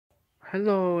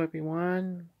Hello,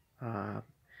 everyone. Uh,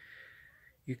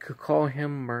 you could call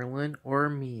him Merlin or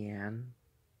Mian.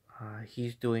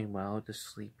 He's doing well, just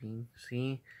sleeping.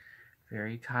 See,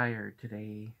 very tired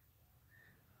today.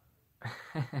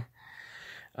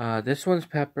 This one's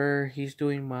Pepper. He's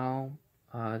doing well.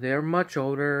 They're much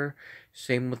older.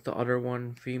 Same with the other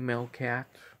one, female cat.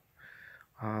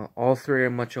 All three are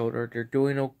much older. They're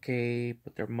doing okay,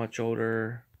 but they're much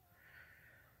older.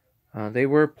 They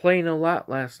were playing a lot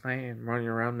last night and running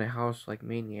around the house like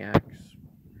maniacs.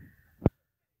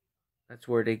 That's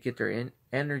where they get their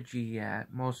energy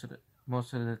at. Most of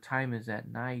the time is at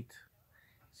night.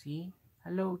 See?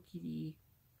 Hello, kitty.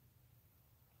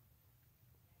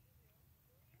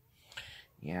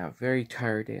 Yeah, very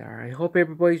tired they are. I hope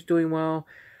everybody's doing well.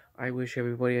 I wish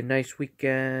everybody a nice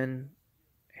weekend.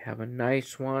 Have a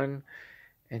nice one.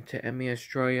 And to Emmy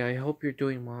Australia, I hope you're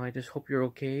doing well. I just hope you're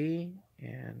okay.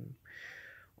 And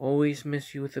always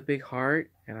miss you with a big heart.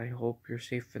 And I hope you're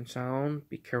safe and sound.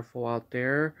 Be careful out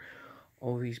there.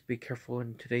 Always be careful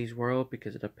in today's world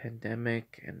because of the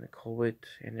pandemic and the COVID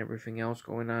and everything else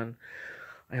going on.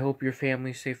 I hope your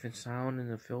family's safe and sound in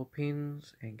the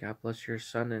Philippines, and God bless your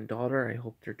son and daughter. I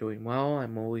hope they're doing well.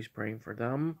 I'm always praying for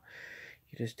them.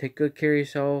 You just take good care of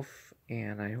yourself,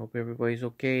 and I hope everybody's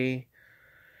okay.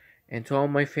 And to all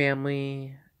my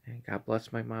family, and God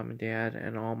bless my mom and dad,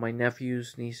 and all my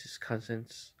nephews, nieces,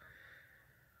 cousins,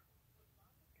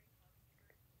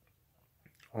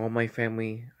 all my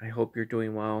family, I hope you're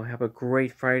doing well. Have a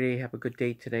great Friday. Have a good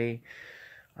day today.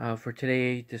 For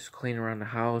today, just clean around the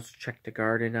house, check the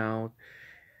garden out,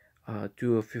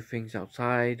 do a few things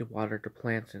outside, water the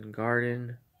plants in the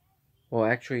garden. Well,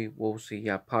 actually, we'll see.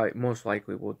 Yeah, probably, most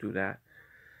likely we'll do that.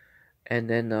 And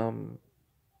then, what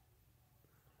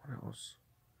else?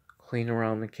 Clean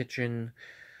around the kitchen,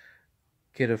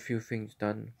 get a few things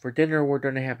done. For dinner, we're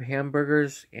going to have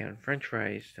hamburgers and french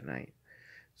fries tonight.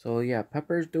 So, yeah,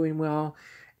 Pepper's doing well.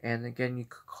 And again, you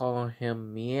could call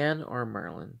him Mian or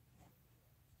Merlin.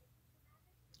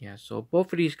 Yeah, so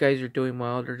both of these guys are doing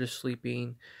well. They're just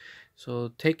sleeping.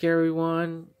 So take care,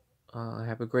 everyone.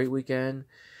 Have a great weekend.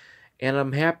 And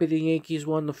I'm happy the Yankees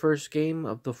won the first game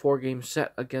of the 4-game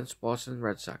set against Boston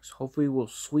Red Sox. Hopefully we'll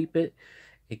sweep it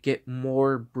and get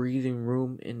more breathing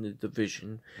room in the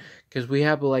division. Because we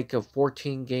have like a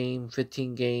 14-game,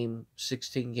 15-game,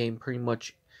 16-game pretty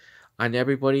much on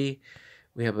everybody.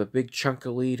 We have a big chunk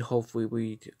of lead. Hopefully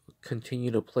we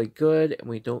continue to play good and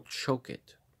we don't choke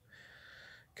it.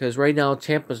 Because right now,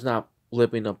 Tampa's not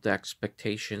living up to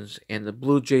expectations, and the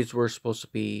Blue Jays were supposed to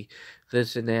be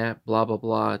this and that, blah, blah,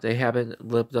 blah. They haven't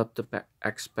lived up to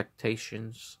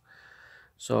expectations.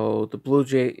 So, the Blue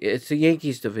Jays, it's the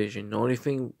Yankees division. The only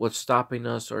thing what's stopping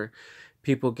us or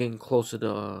people getting closer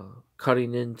to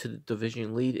cutting into the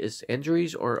division lead is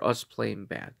injuries or us playing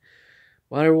bad.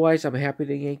 But otherwise, I'm happy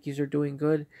the Yankees are doing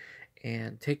good.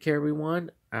 And take care, everyone.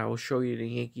 I will show you the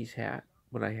Yankees hat,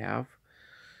 what I have.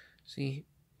 See?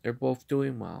 They're both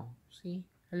doing well. See?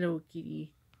 Hello,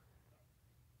 kitty.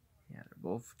 Yeah, they're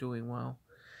both doing well.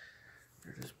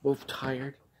 They're just both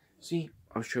tired. See?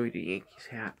 I'll show you the Yankees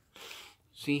hat.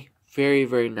 See? Very,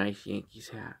 very nice Yankees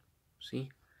hat. See?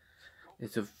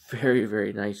 It's a very,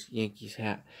 very nice Yankees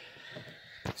hat.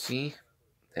 See?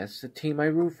 That's the team I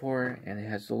root for. And it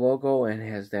has the logo and it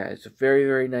has that. It's a very,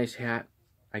 very nice hat.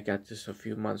 I got this a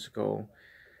few months ago.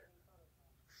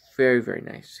 Very, very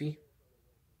nice. See?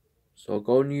 So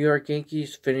go New York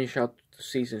Yankees, finish out the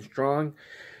season strong,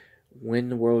 win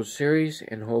the World Series,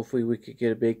 and hopefully we could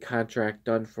get a big contract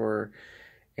done for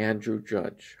Andrew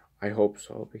Judge. I hope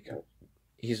so, because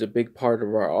he's a big part of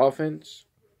our offense,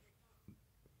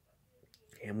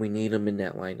 and we need him in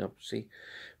that lineup. See?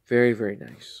 Very, very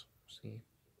nice. See?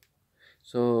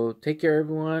 So take care,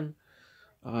 everyone.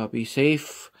 Be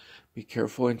safe. Be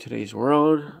careful in today's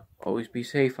world. Always be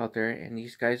safe out there. And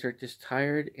these guys are just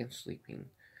tired and sleeping.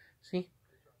 See?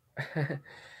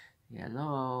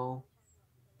 Hello.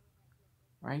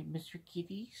 Right, Mr.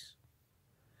 Kitties?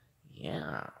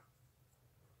 Yeah.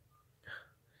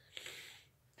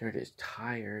 They're just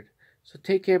tired. So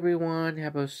take care, everyone.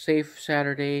 Have a safe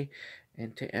Saturday.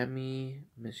 And to Emmy,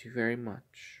 miss you very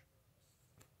much.